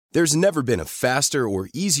There's never been a faster or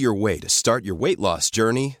easier way to start your weight loss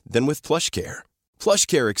journey than with PlushCare.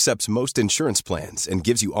 PlushCare accepts most insurance plans and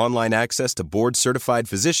gives you online access to board-certified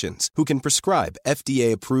physicians who can prescribe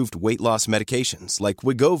FDA-approved weight loss medications like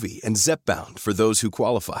Wegovy and Zepbound for those who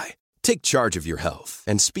qualify. Take charge of your health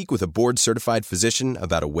and speak with a board-certified physician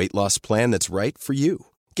about a weight loss plan that's right for you.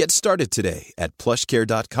 Get started today at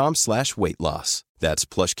plushcare.com/weight-loss. That's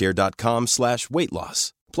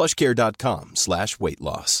plushcare.com/weight-loss.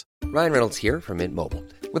 plushcare.com/weight-loss. Ryan Reynolds here from Mint Mobile.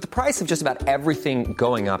 With the price of just about everything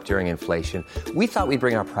going up during inflation, we thought we'd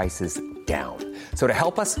bring our prices down. So to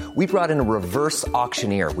help us, we brought in a reverse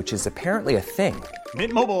auctioneer, which is apparently a thing.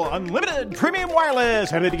 Mint Mobile Unlimited Premium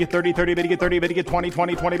Wireless. How to get 30, 30, bit to get 30, bit to get 20,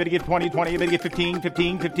 20, 20, bit to get 20, 20, bit to get 15,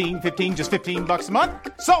 15, 15, 15, just $15 a month?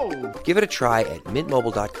 Sold! Give it a try at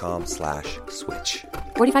mintmobile.com/switch.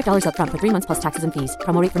 $45 up front for 3 months plus taxes and fees.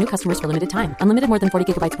 Promo rate for new customers for limited time. Unlimited more than 40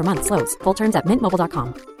 gigabytes per month. Slows full terms at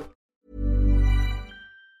mintmobile.com.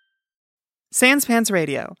 Sans Pants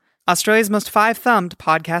Radio, Australia's most five-thumbed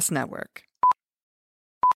podcast network.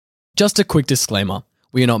 Just a quick disclaimer.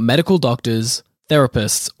 We are not medical doctors,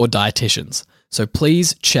 therapists, or dietitians, so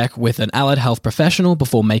please check with an allied health professional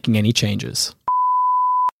before making any changes.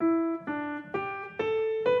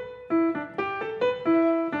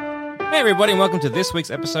 Hey everybody, and welcome to this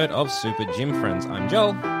week's episode of Super Gym Friends. I'm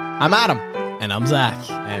Joel. I'm Adam. And I'm Zach.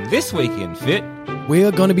 And this week in Fit, we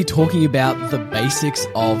are going to be talking about the basics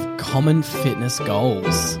of common fitness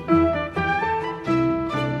goals.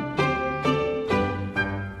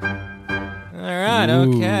 Alright,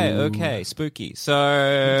 okay. Spooky.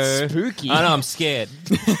 Spooky? I know, I'm scared.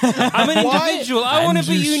 I'm an individual. I want to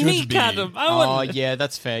be unique, Adam. Oh, yeah,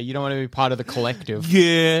 that's fair. You don't want to be part of the collective.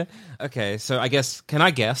 Yeah. Okay, so can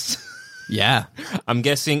I guess? Yeah. I'm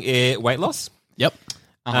guessing weight loss? Yep.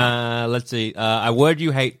 Let's see. A word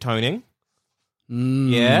you hate, toning.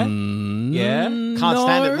 Yeah? Can't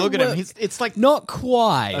stand it. Look at him. It's like... Not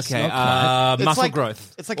quite. Okay, muscle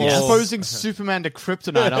growth. It's like exposing Superman to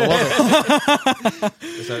kryptonite. I love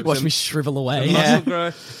it. Watch me shrivel away. Muscle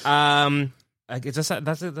growth. Does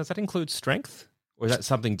that include strength? Or is that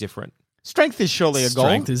something different? Strength is surely a goal.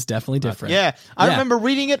 Strength is definitely different. Yeah. I remember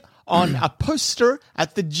reading it on a poster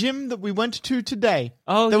at the gym that we went to today.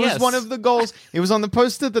 Oh, there yes. was one of the goals. It was on the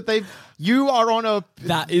poster that you are on a...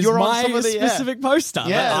 That is you're my on some of the, specific poster.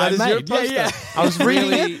 Yeah, that is I your made. poster. Yeah. I was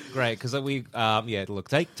reading really it. Great, because we,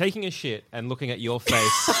 look, taking a shit and looking at your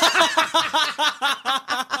face,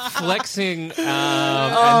 flexing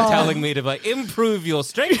and telling me to improve your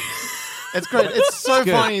strength. It's great. It's so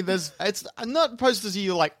funny. It's not posters of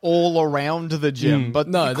you all around the gym, but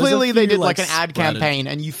no, clearly they did an ad splattered. campaign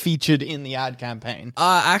and you featured in the ad campaign.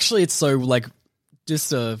 Actually, it's so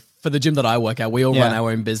just for the gym that I work at, we all run our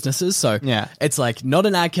own businesses, so it's not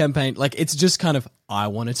an ad campaign. It's just kind of I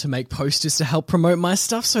wanted to make posters to help promote my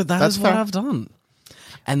stuff, so that's what I've done.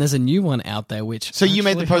 And there's a new one out there which so you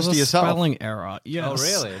made the poster has a yourself? Spelling error. Yes. Oh,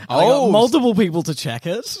 really? I got multiple people to check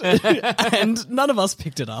it, and none of us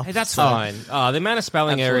picked it up. Hey, that's fine. The amount of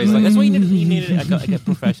spelling errors, that's what you needed a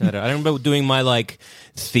profession at it. I remember doing my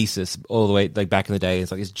thesis all the way back in the day.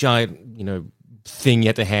 It's this giant, thing you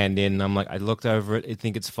had to hand in. And I looked over it. I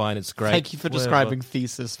think it's fine. It's great. Thank you for describing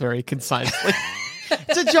thesis very concisely.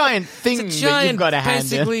 It's a giant thing that you've got to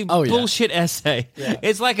hand in. Basically bullshit essay. Yeah.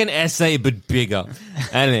 It's like an essay, but bigger.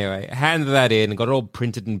 Anyway, handed that in, got it all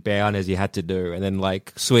printed and bound as you had to do. And then,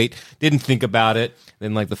 sweet, didn't think about it.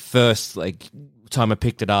 Then, the first, time I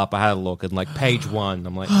picked it up, I had a look, and, page 1,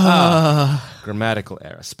 I'm grammatical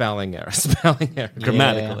error, spelling error,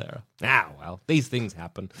 grammatical error. Well, these things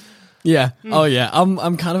happen. Yeah. Oh, yeah.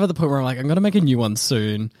 I'm kind of at the point where I'm I'm going to make a new one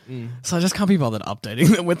soon. So I just can't be bothered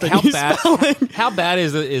updating them with the new spelling. How bad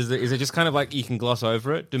is it? Is it just kind of you can gloss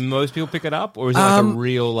over it? Do most people pick it up? Or is it a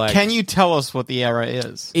real, Can you tell us what the error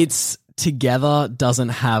is? It's together doesn't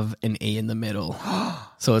have an E in the middle.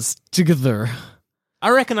 So it's together. I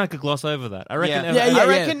reckon I could gloss over that. I reckon. I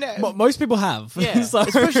reckon most people have. Yeah. So.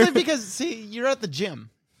 Especially because, you're at the gym.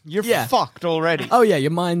 You're fucked already. Oh, yeah, your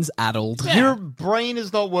mind's addled. Yeah. Your brain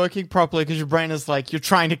is not working properly because your brain is you're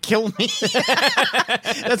trying to kill me.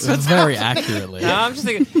 That's very accurately. No, I'm just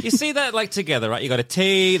thinking, you see that together, right? You got a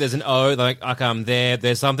T, there's an O, I'm there.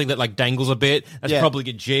 There's something that dangles a bit. That's probably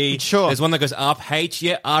a G. Sure. There's one that goes up, H,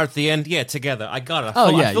 R at the end. Yeah, together. I got it.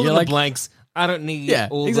 I fill in the blanks. I don't need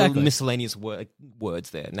the miscellaneous words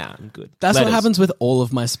there. Nah, I'm good. That's what happens with all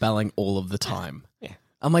of my spelling all of the time. Yeah.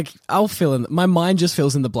 I'm I'll fill in. My mind just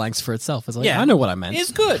fills in the blanks for itself. It's I know what I meant.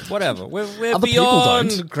 It's good. Whatever. We're Other people beyond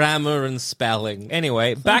don't. grammar and spelling.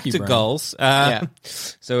 Anyway, back you, to Brian. goals.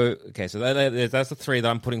 So that's the 3 that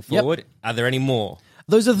I'm putting forward. Are there any more?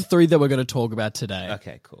 those are the 3 that we're going to talk about today.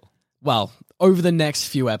 Okay, cool. Well, over the next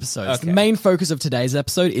few episodes. Okay. The main focus of today's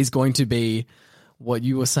episode is going to be what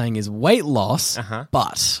you were saying is weight loss,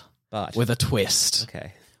 but with a twist.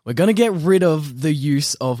 Okay. We're going to get rid of the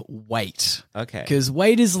use of weight. Okay. Because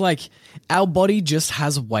weight is like, our body just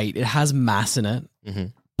has weight. It has mass in it. Mm-hmm.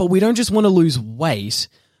 But we don't just want to lose weight.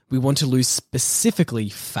 We want to lose specifically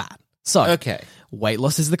fat. So, weight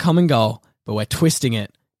loss is the common goal, but we're twisting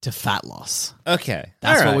it to fat loss. Okay.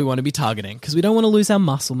 That's what we want to be targeting because we don't want to lose our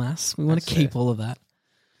muscle mass. We want to keep all of that.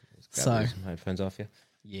 So, some headphones off you.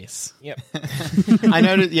 Yes. Yep. I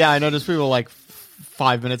noticed we were like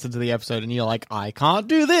 5 minutes into the episode and you're like, I can't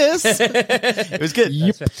do this. It was good.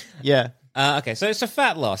 Yep. Yeah. Okay, so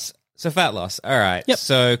fat loss. All right. Yep.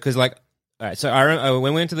 So, because all right, so I remember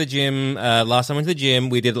when we went to the gym, last time I went to the gym,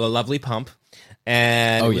 we did a lovely pump.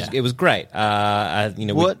 And it was great.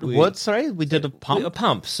 Sorry, we did a pump. A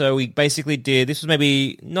pump. So we basically did. This was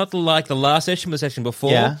maybe not like the last session, but the session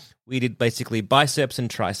before. Yeah. We did basically biceps and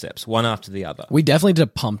triceps, one after the other. We definitely did a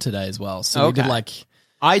pump today as well. So we did like.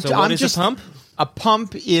 So what is a pump? A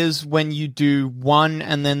pump is when you do one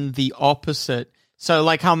and then the opposite. So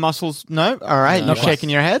like how muscles. No, all right, you're shaking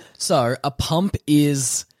your head. So a pump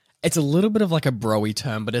is. It's a little bit of like a bro-y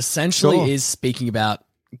term, but essentially is speaking about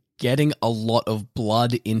getting a lot of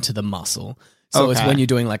blood into the muscle. So it's when you're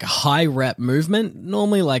doing like a high rep movement,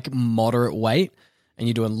 normally like moderate weight, and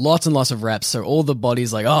you're doing lots and lots of reps. So all the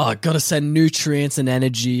body's like, I got to send nutrients and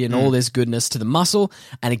energy and all this goodness to the muscle.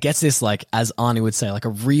 And it gets this like, as Arnie would say, like a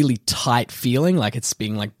really tight feeling, like it's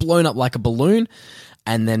being like blown up like a balloon.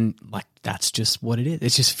 And then like, that's just what it is. It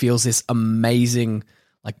just feels this amazing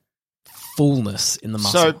like fullness in the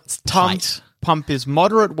muscle. So it's tight. Pump is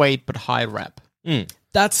moderate weight, but high rep.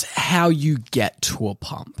 That's how you get to a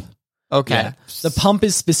pump. Okay. Yeah. The pump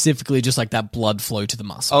is specifically just like that blood flow to the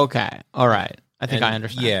muscle. Okay. All right. I think I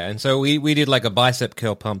understand. Yeah, and so we did like a bicep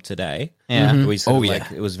curl pump today. Yeah. We sort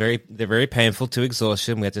of it was they're very painful to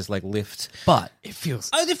exhaustion. We had to just like lift. But it feels...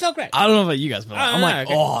 it felt great. I don't know about you guys, but I'm like,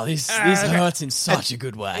 this hurts in such a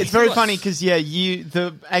good way. It's very funny because,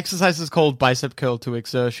 the exercise is called bicep curl to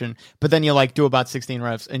exertion, but then you like do about 16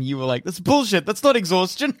 reps and you were like, that's bullshit. That's not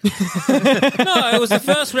exhaustion. No, it was the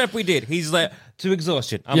first rep we did. He's like, to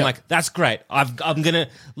exhaustion. I'm like, that's great. I'm gonna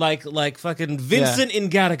like fucking Vincent in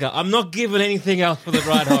Gattaca. I'm not giving anything else for the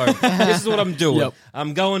ride home. This is what I'm doing. Yep.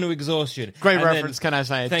 I'm going to exhaustion. Great And reference, can I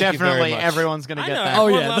say? Thank you very Definitely much. everyone's going to get know. that. Oh,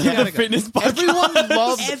 Everyone yeah. loves The Gattaca. fitness podcast. Everyone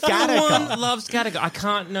loves Everyone Gattaca. loves Gattaca. I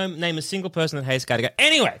can't name a single person that hates Gattaca.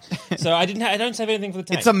 Anyway, so I don't save anything for the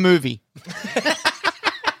tank. It's a movie.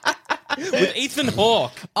 with Ethan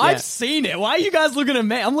Hawke. I've seen it. Why are you guys looking at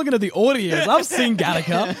me? I'm looking at the audience. I've seen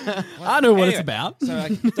Gattaca. I know what it's about. So I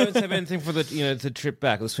don't have anything for the trip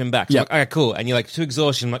back, or the swim back. So Yep. I'm like, okay, cool. And you're like, to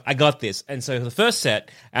exhaustion. I'm like, I got this. And so the first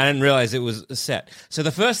set, I didn't realize it was a set. So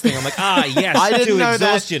the first thing, I'm like, yes, I didn't to know that.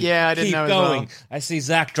 exhaustion. Yeah, I didn't Keep know as going. well. I see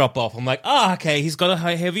Zach drop off. I'm like, okay, he's got a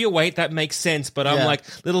heavier weight. That makes sense. But I'm Yeah. like,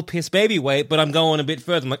 little piss baby weight, but I'm going a bit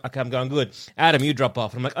further. I'm like, okay, I'm going good. Adam, you drop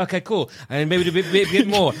off. And I'm like, okay, cool. And maybe a bit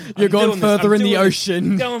more. You're I'm going doing this. further I'm in the doing this.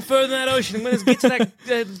 ocean. Going further in that ocean. I'm going to get to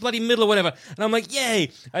that bloody middle or whatever. And I'm like, yay.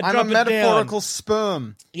 I I'm drop a it down. metaphorical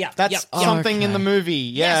sperm. Yeah, That's yep. something in the Okay. movie.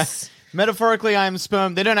 Yeah. Yes. Metaphorically, I am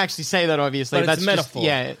sperm. They don't actually say that, obviously. But it's That's a just- metaphor.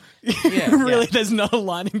 yeah. Yeah, Really, yeah. there's not a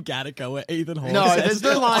line in Gattaca where Ethan Hawke No, says, there's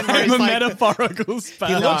no line where I'm he's a like- metaphorical He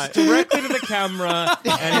spell. looks directly to the camera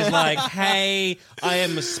and is like, "Hey, I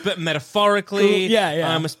am a metaphorically. Cool.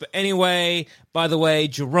 Yeah. I'm a anyway. By the way,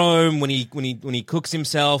 Jerome, when he cooks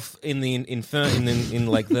himself in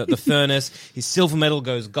like the furnace, his silver medal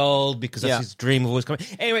goes gold because that's Yeah. his dream of always coming.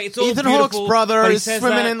 Anyway, it's all Ethan beautiful, Hawke's brother but he is says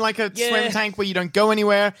swimming that- in like a Yeah. swim tank where you don't go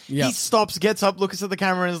anywhere. Yep. He stops, gets up, looks at the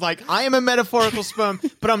camera, and is like, "I am a metaphorical sperm,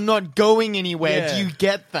 but I'm not going anywhere." Yeah. Do you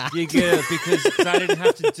get that? You get it because I didn't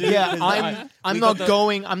have to do. Yeah, because I'm we not got the-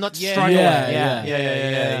 going. I'm not Yeah, struggling.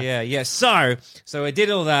 yeah. Yeah. So I did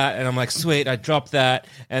all that, and I'm like, sweet. I dropped that,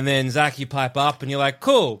 and then Zach, you pipe up, and you're like,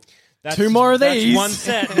 cool. That's, Two more of that's these. one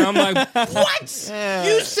set, and I'm like, what? Yeah.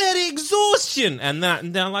 You said exhaustion, and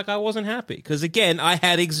then like I wasn't happy because again I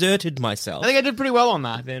had exerted myself. I think I did pretty well on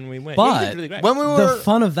that. Then we went. But Yeah, you did really great. When we were The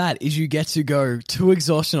fun of that is you get to go to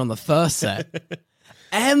exhaustion on the first set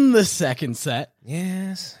and the second set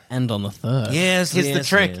yes, and on the third. yes. here's the yes,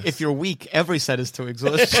 trick: yes. if you're weak, every set is to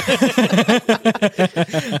exhaustion.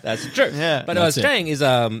 That's true. Yeah. But I was That's it. saying is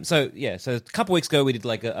so a couple weeks ago we did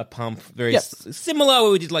like a pump very Yep. similar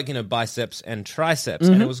where we did like biceps and triceps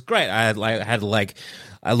and it was great. I had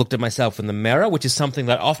I looked at myself in the mirror, which is something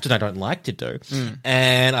that often I don't like to do,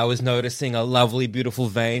 and I was noticing a lovely, beautiful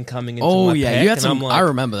vein coming into my pec, you had some. I'm like, I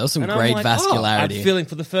remember there was some great vascularity. I'm feeling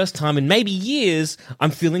for the first time in maybe years.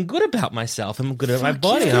 I'm feeling good about myself. I'm good at my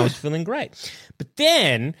body, and I was feeling great. But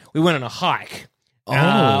then we went on a hike.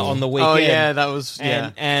 On the weekend. Oh yeah, that was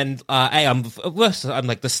I'm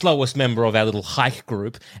like the slowest member of our little hike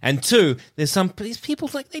group, and two, there's these people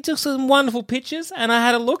like they took some wonderful pictures, and I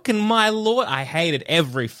had a look, and my lord, I hated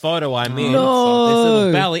every photo I'm in. No. This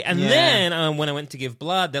little belly, and then when I went to give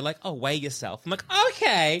blood, they're like, "Oh, weigh yourself." I'm like,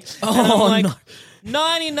 "Okay," and I'm like,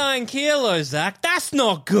 99 kilos, Zach. That's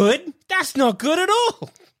not good. That's not good at all.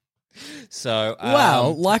 So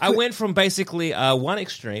I went from basically one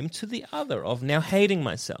extreme to the other of now hating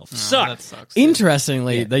myself. That sucks.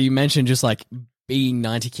 Interestingly, that you mentioned just like being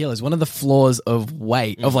 90 kilos, one of the flaws of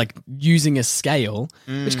weight, of like using a scale,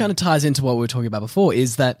 which kind of ties into what we were talking about before,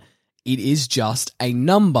 is that it is just a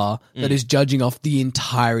number that is judging off the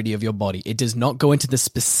entirety of your body. It does not go into the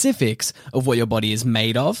specifics of what your body is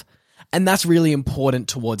made of. And that's really important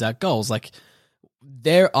towards our goals. Like,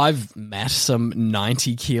 I've met some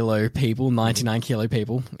 90 kilo people, 99 kilo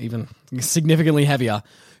people, even significantly heavier,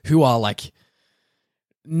 who are like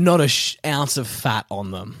not ounce of fat on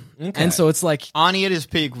them. Okay. And so it's like Arnie at his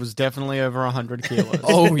peak was definitely over 100 kilos.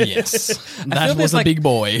 Oh yes, that was a big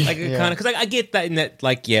boy. Like kind of, because I get that in that,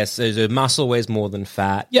 like, yes, there's a muscle weighs more than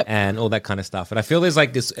fat, and all that kind of stuff. And I feel there's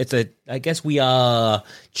like this. I guess we are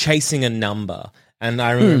chasing a number. And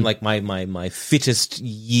I remember like my fittest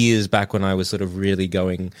years back when I was sort of really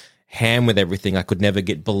going ham with everything. I could never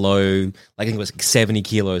get below, like, I think it was 70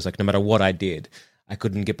 kilos. Like, no matter what I did, I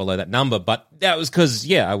couldn't get below that number. But that was because,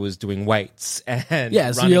 I was doing weights and so running you're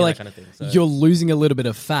and like, that kind of thing. So. You're losing a little bit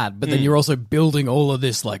of fat, but then you're also building all of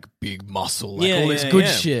this like big muscle, like all this good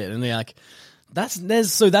shit. And they're like, that's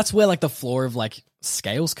where like the flaw of like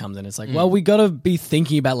scales comes in. It's like, well, we got to be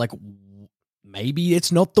thinking about like, maybe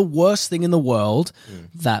it's not the worst thing in the world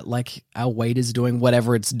that like our weight is doing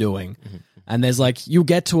whatever it's doing. And there's like, you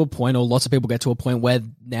get to a point, or lots of people get to a point where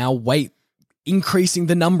now weight increasing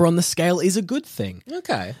the number on the scale is a good thing.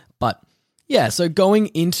 Okay. But yeah, so going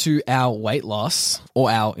into our weight loss, or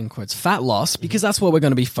our, in quotes, fat loss, because that's what we're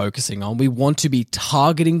going to be focusing on. We want to be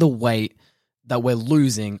targeting the weight that we're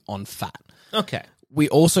losing on fat. Okay. We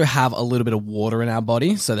also have a little bit of water in our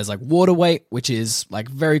body. So there's like water weight, which is like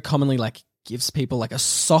very commonly like gives people like a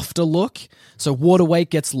softer look. So water weight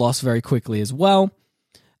gets lost very quickly as well.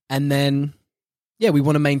 And then, we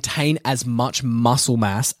want to maintain as much muscle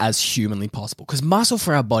mass as humanly possible, because muscle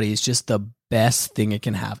for our body is just the best thing it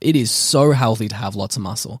can have. It is so healthy to have lots of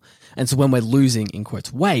muscle. And so when we're losing, in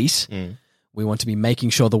quotes, weight, we want to be making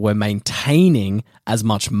sure that we're maintaining as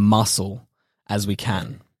much muscle as we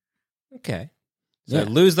can. Okay. So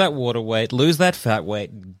lose that water weight, lose that fat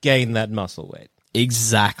weight, gain that muscle weight.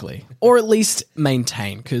 Exactly. Or at least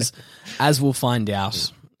maintain, because as we'll find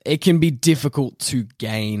out, it can be difficult to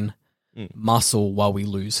gain muscle while we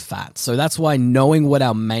lose fat. So that's why knowing what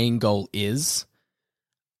our main goal is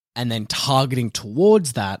and then targeting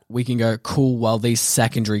towards that, we can go, cool, well, these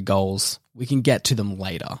secondary goals, we can get to them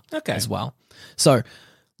later as well. So a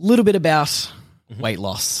little bit about weight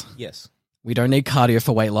loss. Yes. We don't need cardio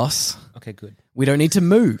for weight loss. Okay, good. We don't need to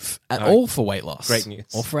move at all for weight loss. Great news.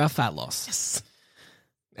 Or for our fat loss. Yes.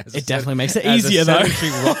 It definitely makes it easier, though. As a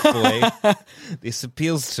sedentary rock boy, this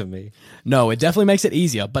appeals to me. No, it definitely makes it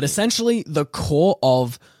easier. But essentially, the core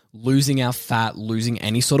of losing our fat, losing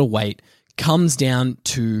any sort of weight, comes down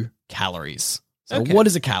to calories. So what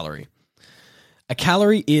is a calorie? A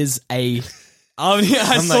calorie is a...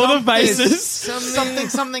 I saw the faces.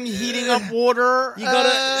 Something heating up water. You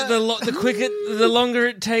got the longer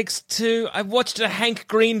it takes to. I watched a Hank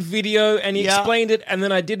Green video and he explained it, and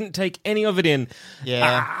then I didn't take any of it in.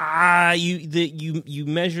 Yeah. You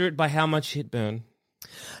measure it by how much it burn.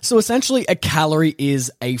 So essentially, a calorie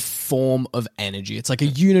is a form of energy. It's like a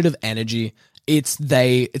unit of energy. It's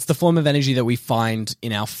the form of energy that we find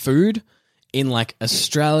in our food. In like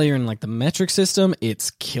Australia and like the metric system,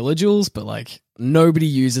 it's kilojoules, but like nobody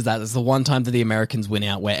uses that. It's the one time that the Americans win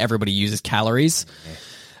out where everybody uses calories.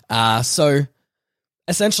 So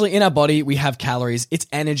essentially in our body, we have calories. It's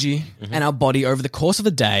energy, and our body over the course of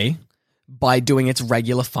a day, by doing its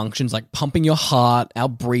regular functions like pumping your heart, our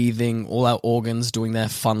breathing, all our organs doing their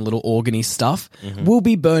fun little organy stuff, will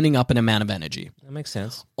be burning up an amount of energy. That makes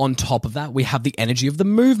sense. On top of that, we have the energy of the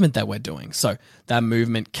movement that we're doing. So that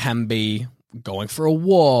movement can be going for a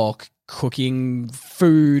walk, cooking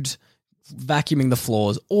food, vacuuming the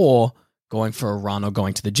floors, or going for a run or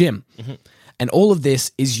going to the gym. And all of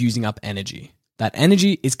this is using up energy. that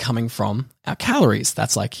energy is coming from our calories.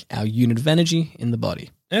 That's like our unit of energy in the body.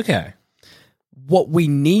 Okay. What we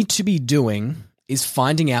need to be doing is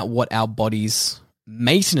finding out what our body's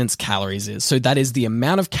maintenance calories is. So that is the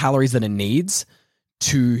amount of calories that it needs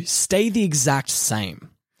to stay the exact same.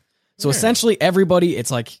 So essentially everybody, it's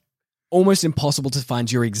like almost impossible to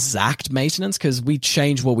find your exact maintenance because we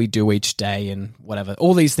change what we do each day and whatever.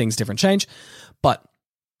 All these things different change. But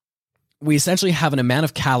we essentially have an amount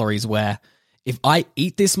of calories where if I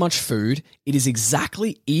eat this much food, it is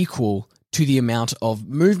exactly equal to the amount of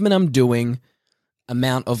movement I'm doing,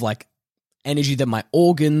 amount of like energy that my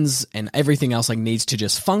organs and everything else like needs to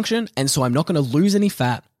just function. And so I'm not going to lose any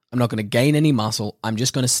fat. I'm not going to gain any muscle. I'm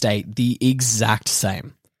just going to stay the exact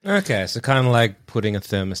same. Okay, so kind of like putting a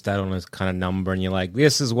thermostat on a kind of number, and you're like,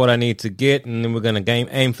 this is what I need to get, and then we're going to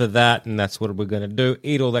aim for that, and that's what we're going to do,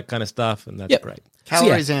 eat all that kind of stuff, and that's great.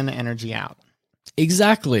 Calories in, energy out.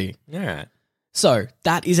 Exactly. Yeah. So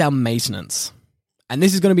that is our maintenance. And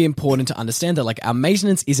this is going to be important to understand that like our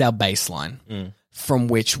maintenance is our baseline from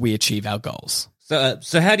which we achieve our goals.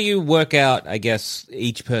 So how do you work out, I guess,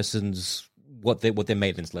 each person's what their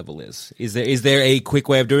maintenance level is? Is there a quick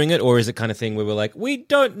way of doing it, or is it kind of thing where we're like, we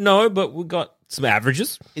don't know, but we've got some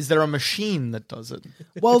averages? Is there a machine that does it?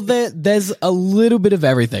 Well, there's a little bit of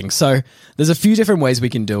everything. So there's a few different ways we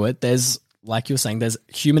can do it. There's, like you were saying, there's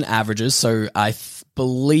human averages. So I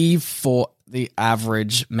believe for the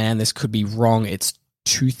average man, this could be wrong, it's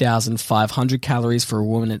 2,500 calories. For a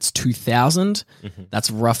woman, it's 2,000.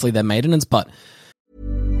 That's roughly their maintenance, but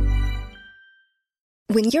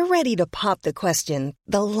when you're ready to pop the question,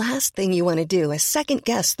 the last thing you want to do is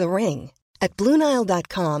second-guess the ring. At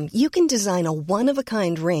BlueNile.com, you can design a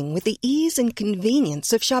one-of-a-kind ring with the ease and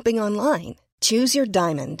convenience of shopping online. Choose your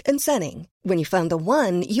diamond and setting. When you find the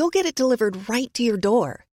one, you'll get it delivered right to your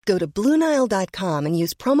door. Go to BlueNile.com and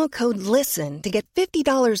use promo code LISTEN to get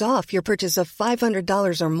 $50 off your purchase of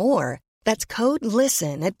 $500 or more. That's code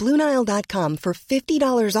LISTEN at BlueNile.com for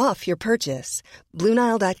 $50 off your purchase.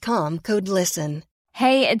 BlueNile.com, code LISTEN.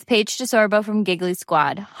 Hey, it's Paige DeSorbo from Giggly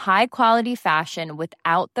Squad. High quality fashion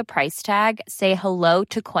without the price tag. Say hello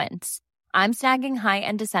to Quince. I'm snagging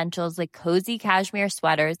high-end essentials like cozy cashmere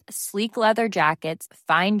sweaters, sleek leather jackets,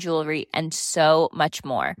 fine jewelry, and so much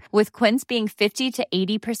more. With Quince being 50 to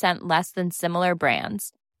 80% less than similar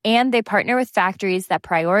brands. And they partner with factories that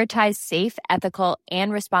prioritize safe, ethical,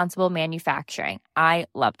 and responsible manufacturing. I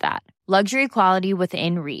love that. Luxury quality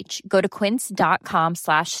within reach. Go to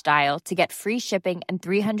quince.com/style to get free shipping and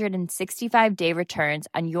 365-day returns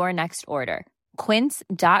on your next order.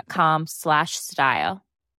 Quince.com/style.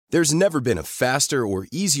 There's never been a faster or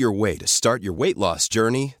easier way to start your weight loss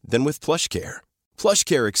journey than with PlushCare.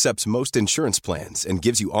 PlushCare accepts most insurance plans and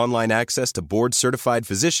gives you online access to board-certified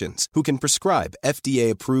physicians who can prescribe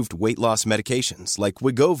FDA-approved weight loss medications like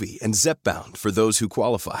Wegovy and Zepbound for those who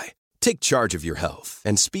qualify. Take charge of your health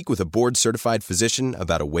and speak with a board-certified physician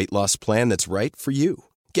about a weight loss plan that's right for you.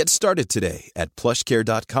 Get started today at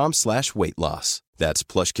plushcare.com/weight-loss. That's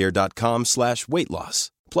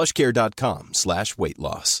plushcare.com/weight-loss.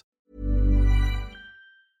 plushcare.com/weight-loss.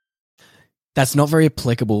 that's not very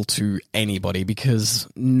applicable to anybody because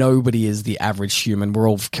nobody is the average human. We're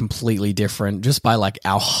all completely different just by like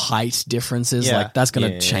our height differences. Yeah. Like that's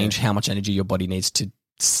going to change how much energy your body needs to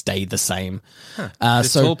stay the same. Do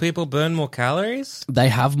tall people burn more calories? They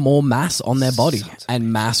have more mass on their body,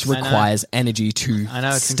 and mass requires energy to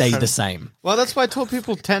stay the same. Well, that's why tall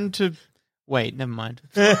people tend to... Wait, never mind.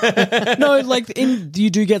 No, like you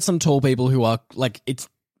do get some tall people who are like, it's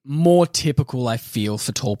more typical, I feel,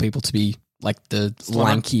 for tall people to be like the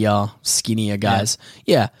lankier, skinnier guys.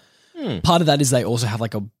 Yeah. Part of that is they also have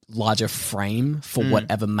like a larger frame for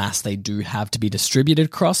whatever mass they do have to be distributed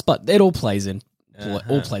across, but it all plays in.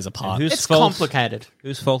 All plays a part. It's complicated.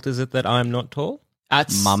 Whose fault is it that I'm not tall?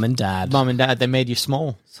 That's mum and dad. Mum and dad, they made you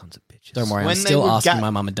small. Sons of bitches. Don't worry, I'm still asking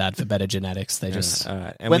my mum and dad for better genetics. They just...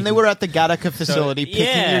 When they were at the Gattaca facility picking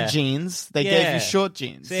your genes, they gave you short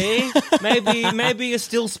genes. See? maybe a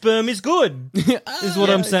still sperm is good, is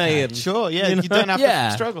what I'm saying. Sure, yeah. You don't have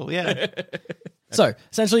to struggle, yeah. So,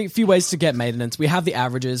 essentially, a few ways to get maintenance. We have the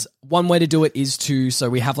averages. One way to do it is so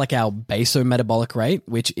we have like our basometabolic rate,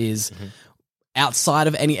 which is outside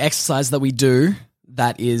of any exercise that we do,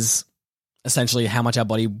 that is essentially how much our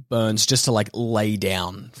body burns just to like lay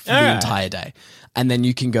down for the entire day. And then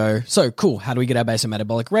you can go, so cool, how do we get our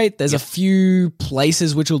basometabolic rate? There's a few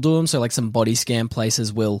places which will do them. So like some body scan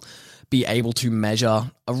places will be able to measure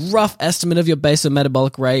a rough estimate of your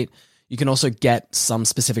basometabolic rate. You can also get some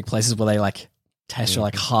specific places where they like test your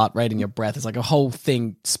like heart rate and your breath. It's like a whole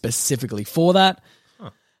thing specifically for that.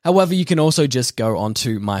 However, you can also just go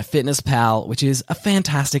onto MyFitnessPal, which is a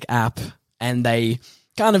fantastic app, and they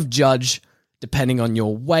kind of judge depending on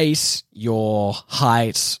your weight, your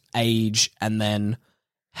height, age, and then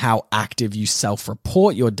how active you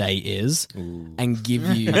self-report your day is. Ooh. And give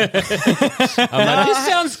you... this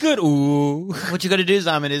sounds good. Ooh. What you got to do,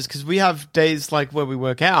 Zaman, is because we have days like where we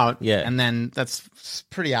work out, and then that's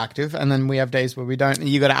pretty active, and then we have days where we don't, and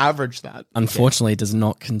you got to average that. Unfortunately, it does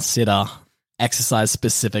not consider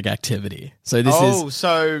exercise-specific activity. So this is...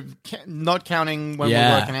 so not counting when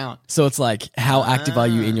we're working out. So it's like, how active are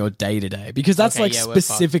you in your day-to-day? Because that's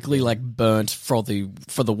specifically like burnt for the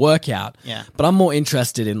workout. Yeah. But I'm more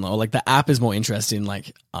interested in, or like the app is more interested in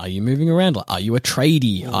like, are you moving around? Like, are you a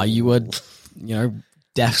tradie? Ooh. Are you a,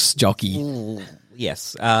 desk jockey? Ooh.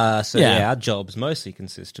 Yes. Our jobs mostly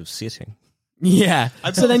consist of sitting. Yeah.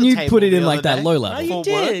 So then you put it in like that low level. You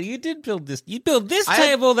did. You did build this. You built this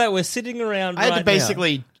table that we're sitting around. I had to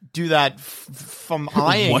basically do that from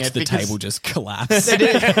eyeing it. Watch the table just collapse.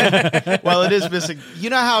 Well, it is missing.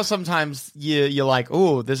 You know how sometimes you're like,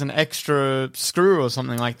 oh, there's an extra screw or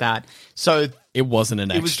something like that. So it wasn't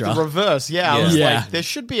an extra. It was the reverse. Yeah. I was like, there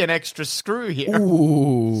should be an extra screw here.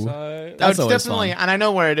 Ooh. So that's definitely, and I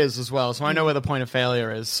know where it is as well. So I know where the point of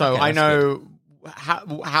failure is. So I know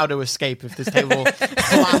how to escape if this table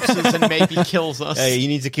collapses and maybe kills us. You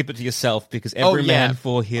need to keep it to yourself because every man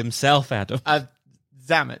for himself, Adam.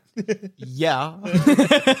 Damn it. Yeah.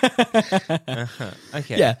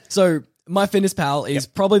 Okay. Yeah. So MyFitnessPal is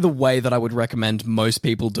probably the way that I would recommend most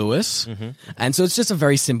people do it. Mm-hmm. And so it's just a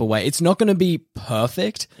very simple way. It's not going to be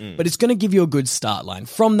perfect, but it's going to give you a good start line.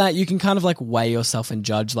 From that, you can kind of like weigh yourself and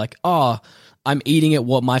judge like, I'm eating at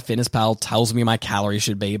what MyFitnessPal tells me my calories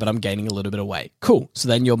should be, but I'm gaining a little bit of weight. Cool. So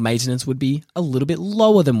then your maintenance would be a little bit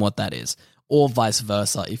lower than what that is. Or vice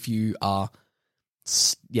versa. If you are,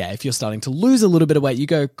 if you're starting to lose a little bit of weight, you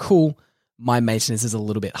go, cool, my maintenance is a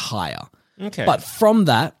little bit higher. Okay. But from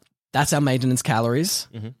that, that's our maintenance calories.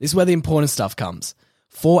 Mm-hmm. This is where the important stuff comes.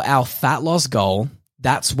 For our fat loss goal,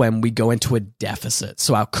 that's when we go into a deficit.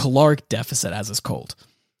 So our caloric deficit, as it's called.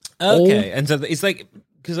 Okay. And so it's like...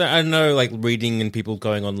 Because I know, like, reading and people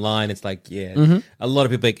going online, it's like, a lot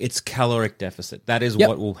of people like, it's caloric deficit. That is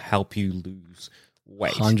what will help you lose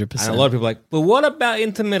weight. 100%. And a lot of people are like, but what about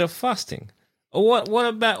intermittent fasting? Or what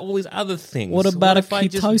about all these other things? What about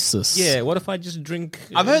ketosis? What if I just drink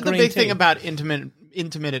I've heard the big tea? thing about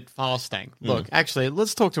intermittent fasting. Look, actually,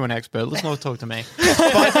 let's talk to an expert. Let's not talk to me. But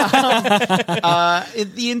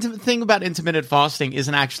the thing about intermittent fasting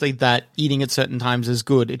isn't actually that eating at certain times is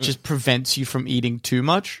good. It just prevents you from eating too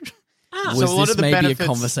much. Was this maybe a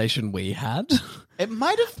conversation we had? It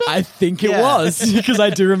might have been. I think it was, because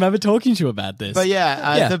I do remember talking to you about this. But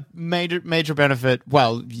the major benefit,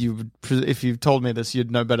 well, if you told me this,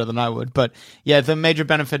 you'd know better than I would. But yeah, the major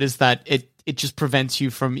benefit is that it just prevents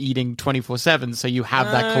you from eating 24/7, so you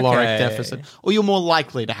have that caloric deficit, or you're more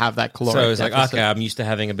likely to have that caloric deficit. So it's like, okay, I'm used to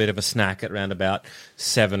having a bit of a snack at around about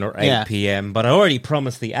 7 or 8 p.m., but I already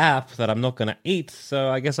promised the app that I'm not going to eat, so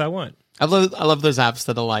I guess I won't. I love those apps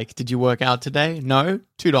that are like, did you work out today? No?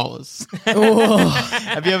 $2.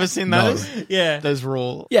 Have you ever seen those? No. Yeah. Those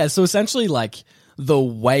rule. Yeah, so essentially like the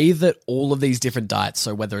way that all of these different diets,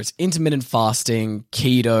 so whether it's intermittent fasting,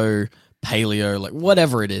 keto, paleo, like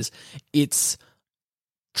whatever it is, it's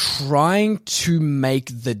trying to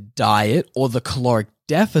make the diet or the caloric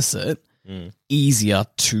deficit easier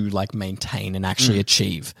to like maintain and actually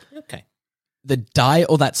achieve. Okay. The diet,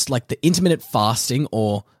 or that's like the intermittent fasting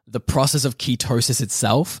or the process of ketosis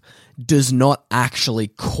itself, does not actually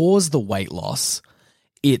cause the weight loss.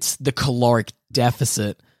 It's the caloric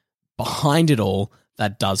deficit behind it all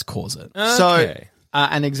that does cause it. Okay. So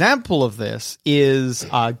an example of this is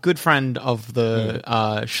a good friend of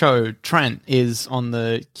the show, Trent, is on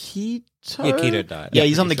the keto diet. Yeah,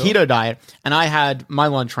 he's on the keto diet. And I had my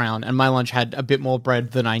lunch round, and my lunch had a bit more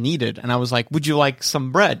bread than I needed. And I was like, would you like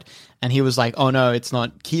some bread? And he was like, oh no, it's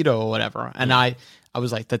not keto or whatever. And I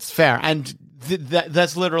was like, that's fair. And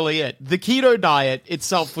that's literally it. The keto diet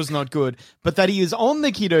itself was not good, but that he is on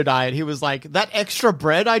the keto diet, he was like, that extra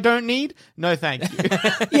bread I don't need? No, thank you.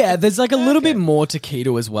 Yeah, there's like a little bit more to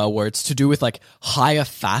keto as well, where it's to do with like higher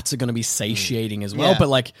fats are going to be satiating as well, but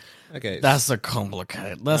like... Okay, that's a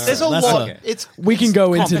complicated. There's a lot. We can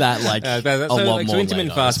go into that like a lot more. So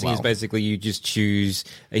intermittent fasting is basically you just choose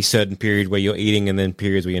a certain period where you're eating and then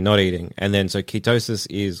periods where you're not eating, and then so ketosis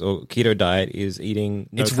or keto diet is eating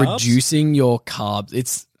no it's carbs? Reducing your carbs.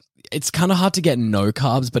 It's kind of hard to get no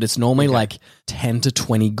carbs, but it's normally like 10 to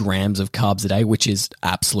 20 grams of carbs a day, which is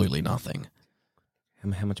absolutely nothing.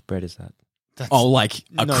 How much bread is that? like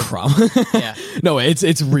a crumb. Yeah. No,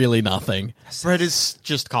 it's really nothing. Bread is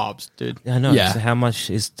just carbs, dude. I know. Yeah. So how much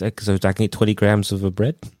is that? So I can eat 20 grams of a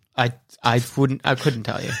bread? I couldn't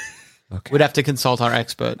tell you. Okay. We'd have to consult our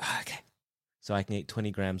expert. Okay. So I can eat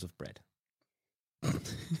 20 grams of bread.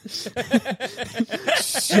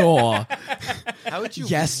 Sure. How would you?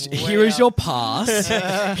 Yes, here is your pass.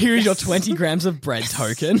 Here is your 20 grams of bread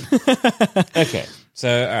token. Okay.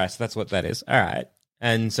 So, all right. So that's what that is. All right.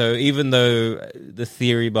 And so even though the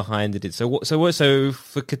theory behind it is, so for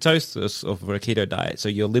ketosis or for a keto diet, so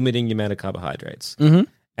you're limiting the amount of carbohydrates. Mm-hmm.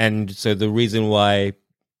 And so the reason why,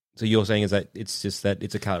 so you're saying is that it's just that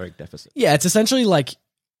it's a caloric deficit. Yeah, it's essentially like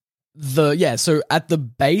so at the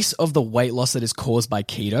base of the weight loss that is caused by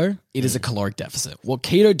keto, it is a caloric deficit. What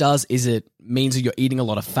keto does is it means that you're eating a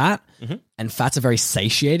lot of fat, and fats are very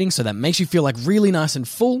satiating, so that makes you feel like really nice and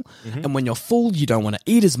full. And when you're full, you don't want to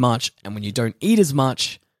eat as much, and when you don't eat as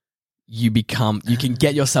much, you can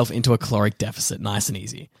get yourself into a caloric deficit nice and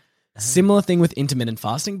easy. Similar thing with intermittent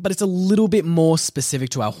fasting, but it's a little bit more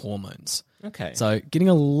specific to our hormones. Okay. So getting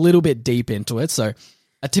a little bit deep into it. So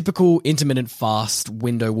a typical intermittent fast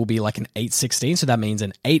window will be like an 8-16. So that means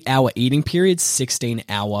an 8-hour eating period,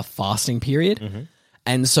 16-hour fasting period.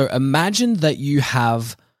 And so imagine that you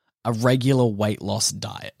have a regular weight loss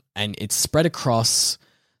diet and it's spread across.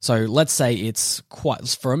 So let's say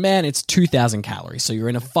for a man, it's 2,000 calories. So you're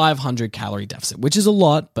in a 500 calorie deficit, which is a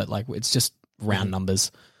lot, but like it's just round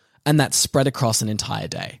numbers. And that's spread across an entire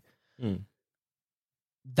day.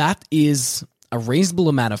 That is a reasonable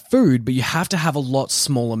amount of food, but you have to have a lot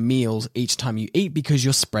smaller meals each time you eat because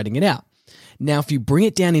you're spreading it out. Now, if you bring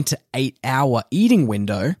it down into 8-hour eating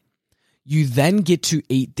window, you then get to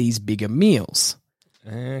eat these bigger meals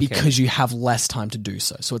because you have less time to do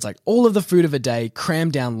so. So it's like all of the food of a day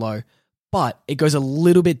crammed down low, but it goes a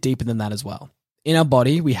little bit deeper than that as well. In our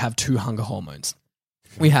body, we have 2 hunger hormones.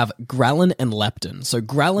 We have ghrelin and leptin. So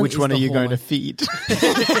ghrelin Which is one the are you hormone- going to feed?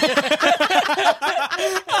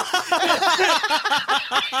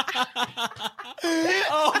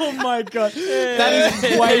 Oh my god, that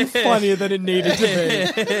is way funnier than it needed to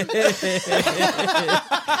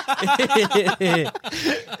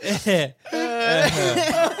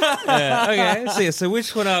Okay, so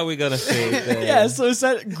which one are we going to feed? Yeah, so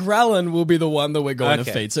ghrelin will be the one that we're going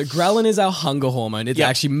to feed. So ghrelin is our hunger hormone. It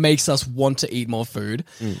actually makes us want to eat more food.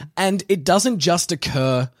 And it doesn't just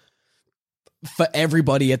occur for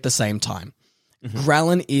everybody at the same time.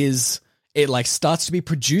 Ghrelin starts to be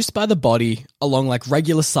produced by the body along like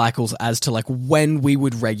regular cycles as to like when we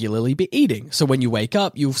would regularly be eating. So when you wake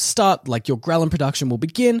up, you'll start like your ghrelin production will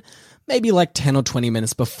begin maybe like 10 or 20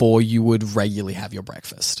 minutes before you would regularly have your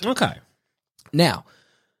breakfast. Okay. Now,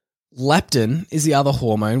 leptin is the other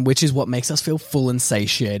hormone, which is what makes us feel full and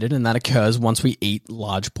satiated, and that occurs once we eat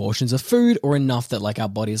large portions of food or enough that like our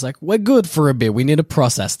body is like, we're good for a bit, we need to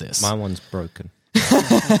process this. My one's broken.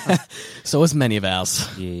 So is many of ours.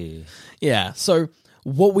 Yeah. Yeah, so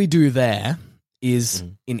what we do there is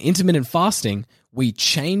in intermittent fasting, we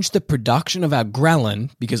change the production of our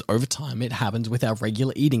ghrelin because over time it happens with our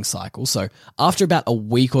regular eating cycle. So after about a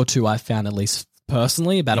week or two, I found at least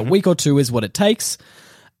personally, about a week or two is what it takes.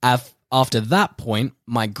 After that point,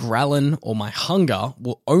 my ghrelin or my hunger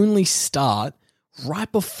will only start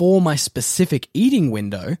right before my specific eating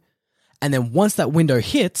window. And then once that window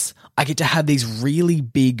hits, I get to have these really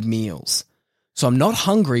big meals. So I'm not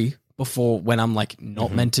hungry before when I'm like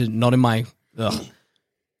not meant to, not in my,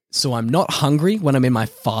 So I'm not hungry when I'm in my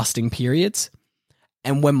fasting periods.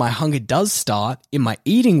 And when my hunger does start in my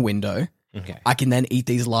eating window, I can then eat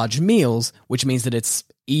these large meals, which means that it's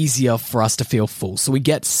easier for us to feel full. So we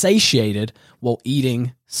get satiated while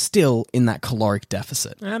eating still in that caloric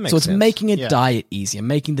deficit. That makes so it's sense. making a diet easier,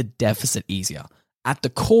 making the deficit easier. At the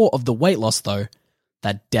core of the weight loss, though,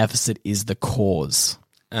 that deficit is the cause.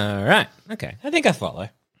 All right. Okay. I think I follow.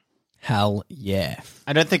 Hell yeah.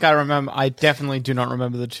 I don't think I remember. I definitely do not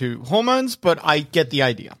remember the 2 hormones, but I get the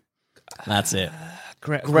idea. That's it.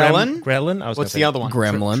 Ghrelin? Ghrelin. I was What's gonna the say other one?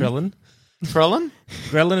 Gremlin. Trillin. Trillin?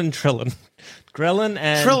 Ghrelin and Trillin. Ghrelin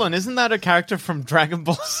and... Trillin, isn't that a character from Dragon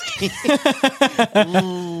Ball Z?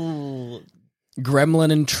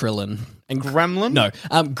 Gremlin and Trillin. And Gremlin? No,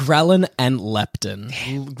 ghrelin and leptin.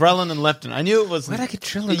 Ghrelin and leptin. I knew it was... Where'd I get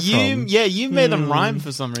Trillin from? Yeah, you made them rhyme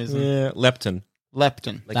for some reason. Yeah, leptin.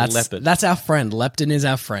 Leptin. Like a leopard. That's our friend. Leptin is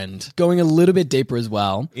our friend. Going a little bit deeper as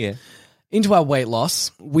well. Yeah. Into our weight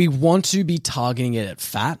loss, we want to be targeting it at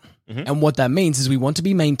fat. And what that means is we want to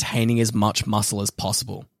be maintaining as much muscle as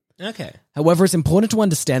possible. Okay. However, it's important to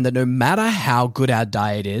understand that no matter how good our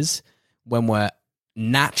diet is, when we're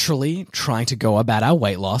naturally trying to go about our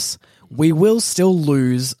weight loss, we will still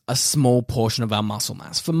lose a small portion of our muscle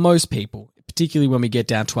mass for most people, particularly when we get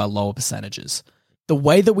down to our lower percentages. The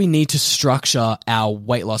way that we need to structure our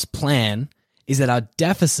weight loss plan is that our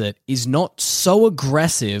deficit is not so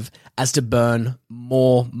aggressive as to burn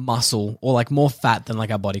more muscle or like more fat than like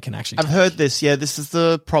our body can actually I've take. heard this. Yeah, this is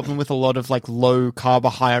the problem with a lot of like low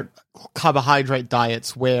carbohydrate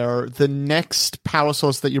diets, where the next power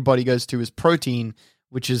source that your body goes to is protein,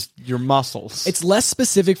 which is your muscles. It's less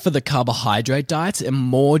specific for the carbohydrate diets and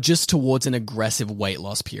more just towards an aggressive weight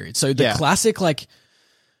loss period. So the classic like,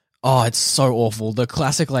 oh, it's so awful. The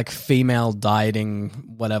classic like female dieting,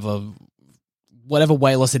 whatever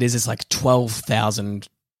weight loss it is like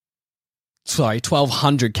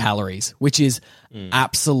 1,200 calories, which is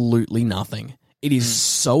absolutely nothing. It is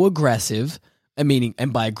so aggressive.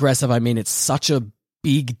 And by aggressive, I mean it's such a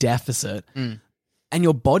big deficit. And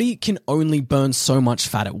your body can only burn so much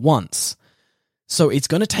fat at once. So it's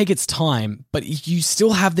going to take its time, but you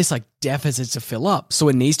still have this like deficit to fill up. So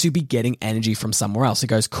it needs to be getting energy from somewhere else. It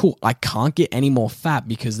goes, cool, I can't get any more fat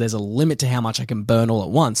because there's a limit to how much I can burn all at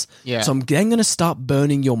once. Yeah. So I'm then going to start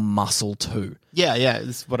burning your muscle too. Yeah,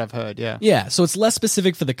 this is what I've heard, yeah. Yeah, so it's less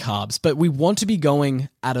specific for the carbs, but we want to be going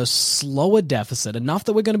at a slower deficit, enough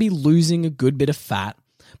that we're going to be losing a good bit of fat,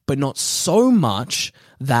 but not so much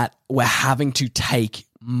that we're having to take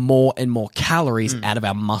more and more calories out of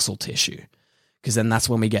our muscle tissue. Because then that's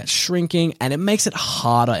when we get shrinking, and it makes it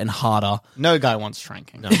harder and harder. No guy wants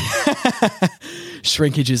shrinking. No.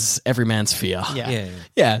 Shrinkage is every man's fear.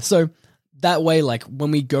 Yeah. So that way, like when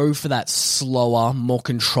we go for that slower, more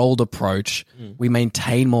controlled approach, we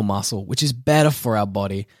maintain more muscle, which is better for our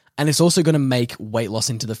body. And it's also going to make weight loss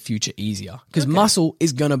into the future easier because muscle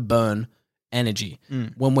is going to burn energy.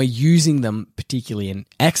 When we're using them, particularly in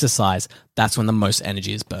exercise, that's when the most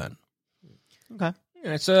energy is burned. Okay.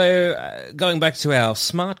 Yeah, so going back to our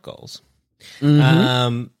SMART goals,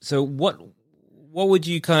 so what would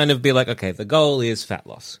you kind of be like, okay, the goal is fat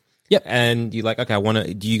loss. Yep. And you like, okay, I want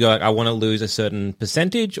to lose a certain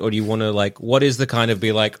percentage, or do you want to like, what is the kind of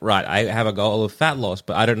be like, right, I have a goal of fat loss,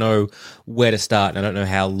 but I don't know where to start and I don't know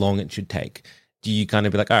how long it should take. Do you kind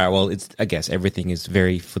of be like, all right, well, I guess everything is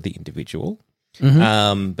very for the individual.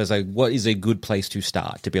 But it's like, what is a good place to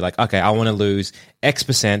start? To be like, okay, I want to lose X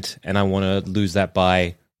percent and I want to lose that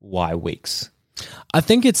by Y weeks. I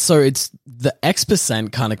think it's the X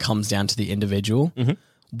percent kind of comes down to the individual.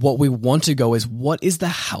 What we want to go is, what is the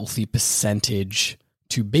healthy percentage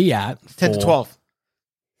to be at? 10 to 12.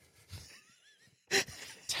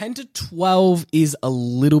 10 to 12 is a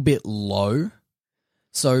little bit low.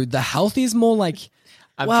 So the healthy is more like...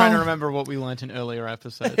 I'm trying to remember what we learned in earlier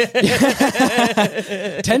episodes. 10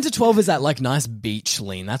 to 12 is that like nice beach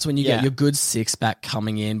lean. That's when you get your good six pack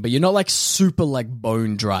coming in, but you're not like super like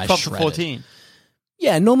bone dry 12 shredded. to 14.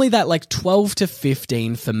 Yeah, normally that like 12 to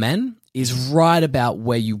 15 for men is right about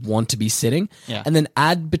where you want to be sitting. Yeah. And then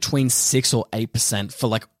add between 6 or 8% for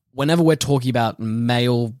like whenever we're talking about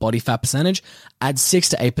male body fat percentage, add 6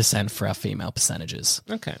 to 8% for our female percentages.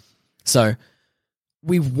 Okay. So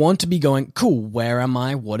we want to be going, cool, where am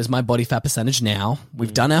I? What is my body fat percentage now?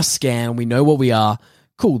 We've done our scan. We know what we are.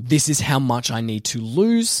 Cool, this is how much I need to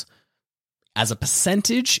lose as a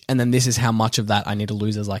percentage. And then this is how much of that I need to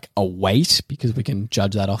lose as like a weight, because we can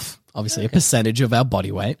judge that off, obviously, a percentage of our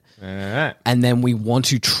body weight. All right. And then we want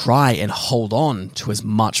to try and hold on to as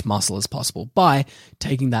much muscle as possible by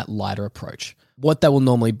taking that lighter approach. What that will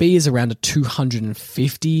normally be is around a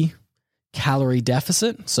 250 calorie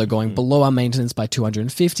deficit, so going below our maintenance by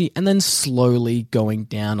 250 and then slowly going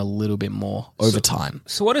down a little bit more over time.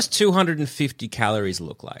 So what does 250 calories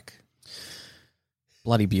look like?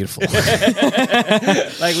 Bloody beautiful.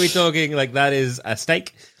 Like we're talking like that is a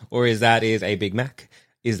steak, or is a Big Mac?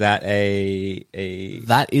 Is that a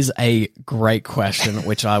That is a great question,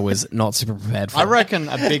 which I was not super prepared for. I reckon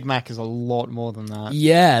a Big Mac is a lot more than that.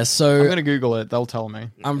 Yeah, so I'm going to Google it. They'll tell me.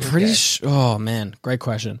 I'm pretty sure. Oh man, great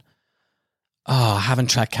question. Oh, I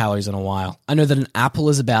haven't tracked calories in a while. I know that an apple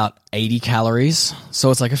is about 80 calories,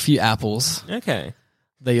 so it's like a few apples Okay.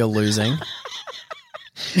 that you're losing.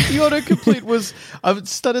 The autocomplete was, I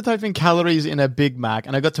started typing calories in a Big Mac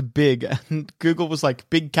and I got to big, and Google was like,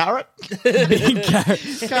 big carrot? Big carrot.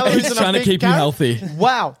 Calories It's in a trying to Big keep you Carrot? healthy.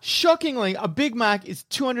 Wow. Shockingly, a Big Mac is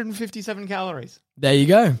 257 calories. There you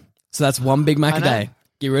go. So that's one Big Mac I a know. day.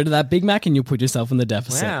 Get rid of that Big Mac and you'll put yourself in the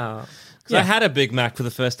deficit. Wow. Because I had a Big Mac for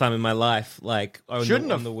the first time in my life, like on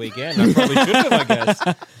Shouldn't have. the weekend. I probably should have, I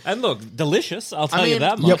guess. And look, delicious. I'll tell you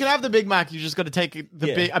that much. you can have the Big Mac. You just got to take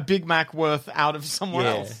a Big Mac worth out of somewhere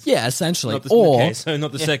else. Yeah, essentially. Not the, Or, okay, so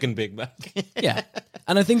not the second Big Mac. yeah.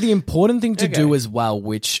 And I think the important thing to do as well,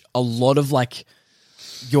 which a lot of like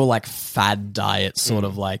your like fad diet sort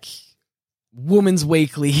of like Woman's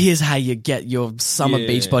Weekly, here's how you get your summer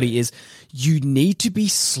beach body is you need to be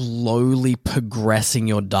slowly progressing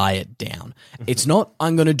your diet down. It's not,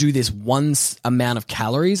 I'm going to do this one amount of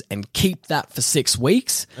calories and keep that for 6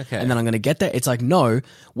 weeks and then I'm going to get there. It's like, no,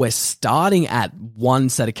 we're starting at one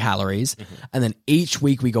set of calories and then each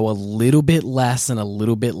week we go a little bit less and a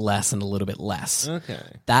little bit less and a little bit less. Okay.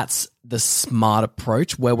 That's the smart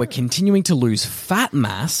approach where we're continuing to lose fat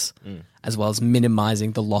mass as well as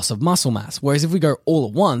minimizing the loss of muscle mass. Whereas if we go all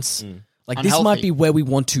at once, like unhealthy. This might be where we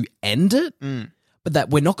want to end it, but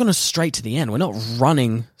that we're not going to straight to the end. We're not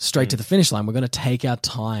running straight to the finish line. We're going to take our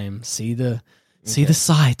time, see the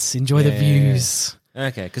sights, enjoy the views.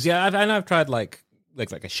 Okay, because I've tried like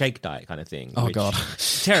a shake diet kind of thing. Oh God,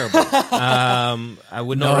 terrible. I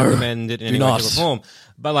would not recommend it in any way, shape, or form.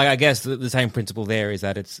 But like, I guess the same principle there is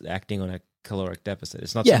that it's acting on a caloric deficit.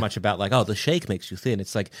 It's not so much about like, oh, the shake makes you thin.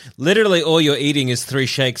 It's like literally all you're eating is 3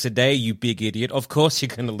 shakes a day, you big idiot. Of course you're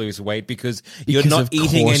going to lose weight because you're not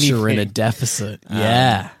eating anything. You're in a deficit.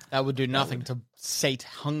 That would do nothing to sate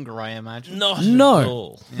hunger, I imagine. Not at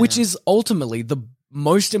all. Which is ultimately the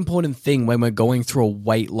most important thing when we're going through a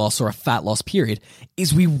weight loss or a fat loss period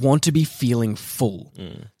is we want to be feeling full.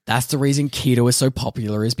 That's the reason keto is so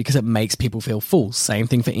popular, is because it makes people feel full. Same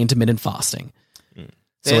thing for intermittent fasting.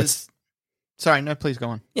 So Sorry, no, please go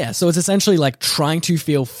on. Yeah, so it's essentially like trying to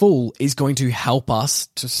feel full is going to help us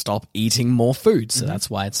to stop eating more food. So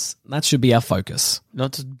that's why that should be our focus.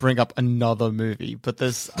 Not to bring up another movie, but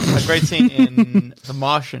there's a great scene in The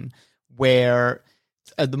Martian where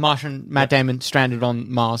the Martian, Matt Damon, stranded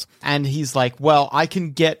on Mars, and he's like, well, I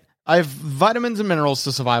have vitamins and minerals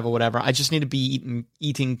to survive or whatever. I just need to be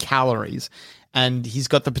eating calories. And he's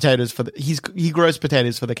got the potatoes he grows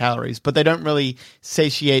potatoes for the calories, but they don't really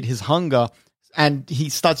satiate his hunger. And he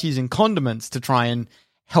starts using condiments to try and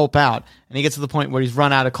help out. And he gets to the point where he's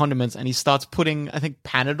run out of condiments and he starts putting, I think,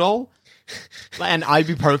 Panadol and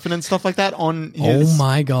ibuprofen and stuff like that on his... Oh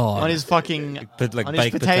my God. On his fucking... on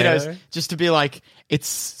his potatoes. Just to be like, it's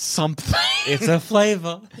something. It's a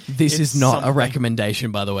flavor. This is not a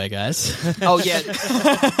recommendation, by the way, guys. Oh, yeah.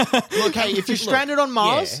 Okay, if you're stranded on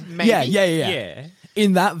Mars, maybe. Yeah.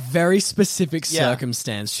 In that very specific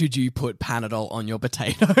circumstance, should you put Panadol on your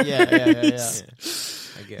potato? Yeah. I guess.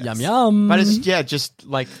 Yum, yum. But it's, just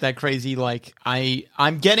like that crazy, like,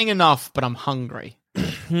 I'm getting enough, but I'm hungry.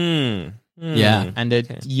 Yeah. And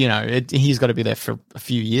he's got to be there for a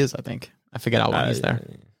few years, I think. I forget how long he's there.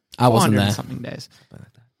 I wasn't there. Something days.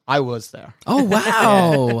 I was there. Oh,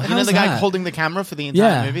 wow. You know the guy holding the camera for the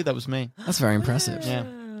entire movie? That was me. That's very impressive. Yeah.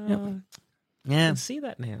 Yep. I can see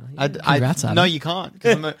that now. Congrats, Adam. No, you can't.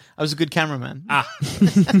 Because I was a good cameraman.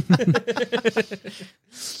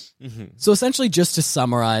 So essentially, just to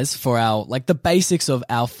summarize for the basics of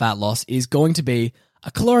our fat loss is going to be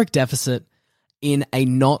a caloric deficit in a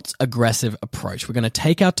not aggressive approach. We're going to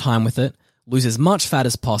take our time with it, lose as much fat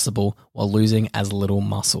as possible while losing as little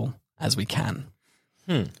muscle as we can.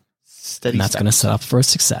 Steady and that's going to set up for a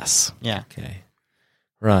success. Yeah. Okay.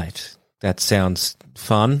 Right. That sounds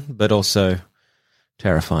fun, but also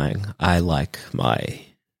terrifying. I like my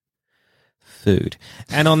food.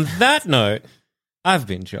 And on that note, I've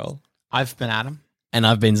been Joel. I've been Adam. And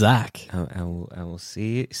I've been Zach. I will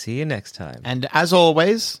see you next time. And as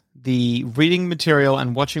always, the reading material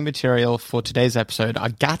and watching material for today's episode are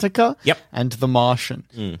Gattaca and The Martian.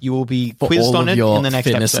 You will be quizzed on it in the next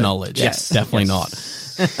fitness episode. Knowledge. Yes, definitely not.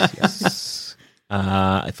 Yes.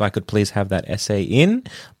 If I could please have that essay in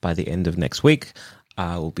by the end of next week,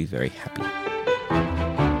 I will be very happy.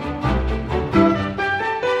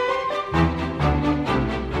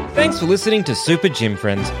 Thanks for listening to Super Gym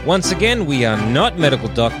Friends. Once again, we are not medical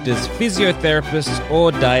doctors, physiotherapists,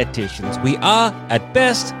 or dietitians. We are, at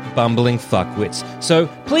best, bumbling fuckwits. So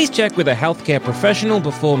please check with a healthcare professional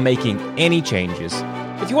before making any changes.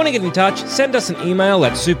 If you want to get in touch, send us an email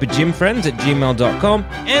at supergymfriends@gmail.com,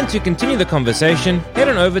 and to continue the conversation, head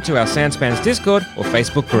on over to our Sanspans Discord or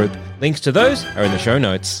Facebook group. Links to those are in the show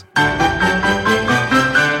notes.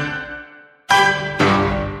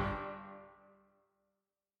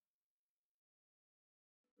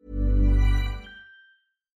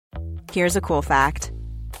 Here's a cool fact.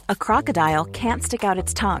 A crocodile can't stick out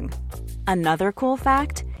its tongue. Another cool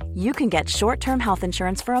fact, you can get short-term health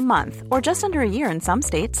insurance for a month or just under a year in some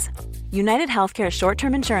states. United Healthcare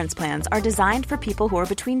short-term insurance plans are designed for people who are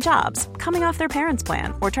between jobs, coming off their parents'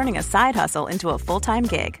 plan, or turning a side hustle into a full-time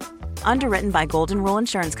gig. Underwritten by Golden Rule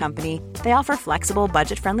Insurance Company, they offer flexible,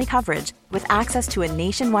 budget-friendly coverage with access to a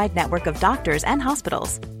nationwide network of doctors and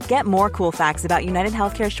hospitals. Get more cool facts about United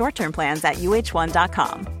Healthcare short-term plans at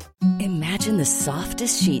uh1.com. Imagine the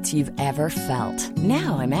softest sheets you've ever felt.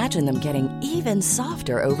 Now imagine them getting even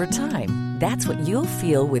softer over time. That's what you'll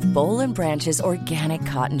feel with Boll & Branch's organic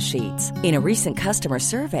cotton sheets. In a recent customer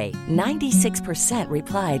survey, 96%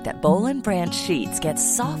 replied that Boll & Branch sheets get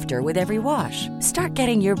softer with every wash. Start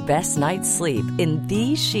getting your best night's sleep in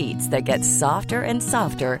these sheets that get softer and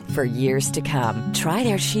softer for years to come. Try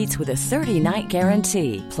their sheets with a 30-night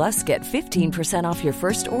guarantee. Plus, get 15% off your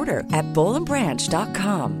first order at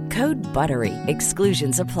bollandbranch.com. Code BUTTERY.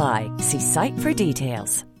 Exclusions apply. See site for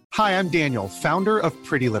details. Hi, I'm Daniel, founder of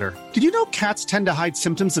Pretty Litter. Did you know cats tend to hide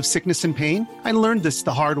symptoms of sickness and pain? I learned this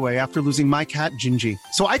the hard way after losing my cat, Gingy.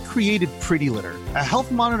 So I created Pretty Litter, a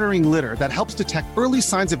health monitoring litter that helps detect early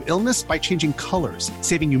signs of illness by changing colors,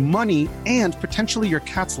 saving you money and potentially your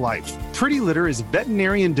cat's life. Pretty Litter is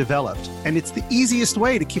veterinarian developed, and it's the easiest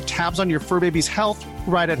way to keep tabs on your fur baby's health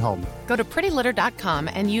right at home. Go to prettylitter.com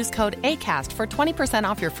and use code ACAST for 20%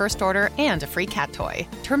 off your first order and a free cat toy.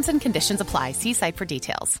 Terms and conditions apply. See site for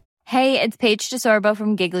details. Hey, it's Paige DeSorbo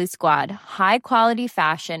from Giggly Squad. High quality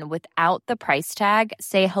fashion without the price tag.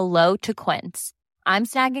 Say hello to Quince. I'm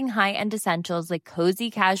snagging high-end essentials like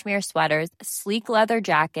cozy cashmere sweaters, sleek leather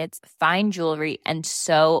jackets, fine jewelry, and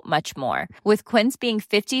so much more. With Quince being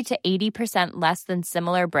 50 to 80% less than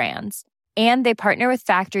similar brands. And they partner with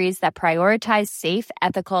factories that prioritize safe,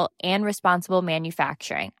 ethical, and responsible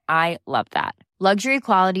manufacturing. I love that. Luxury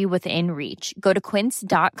quality within reach. Go to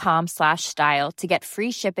quince.com/style to get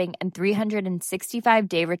free shipping and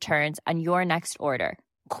 365-day returns on your next order.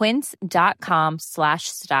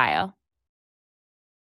 Quince.com/style.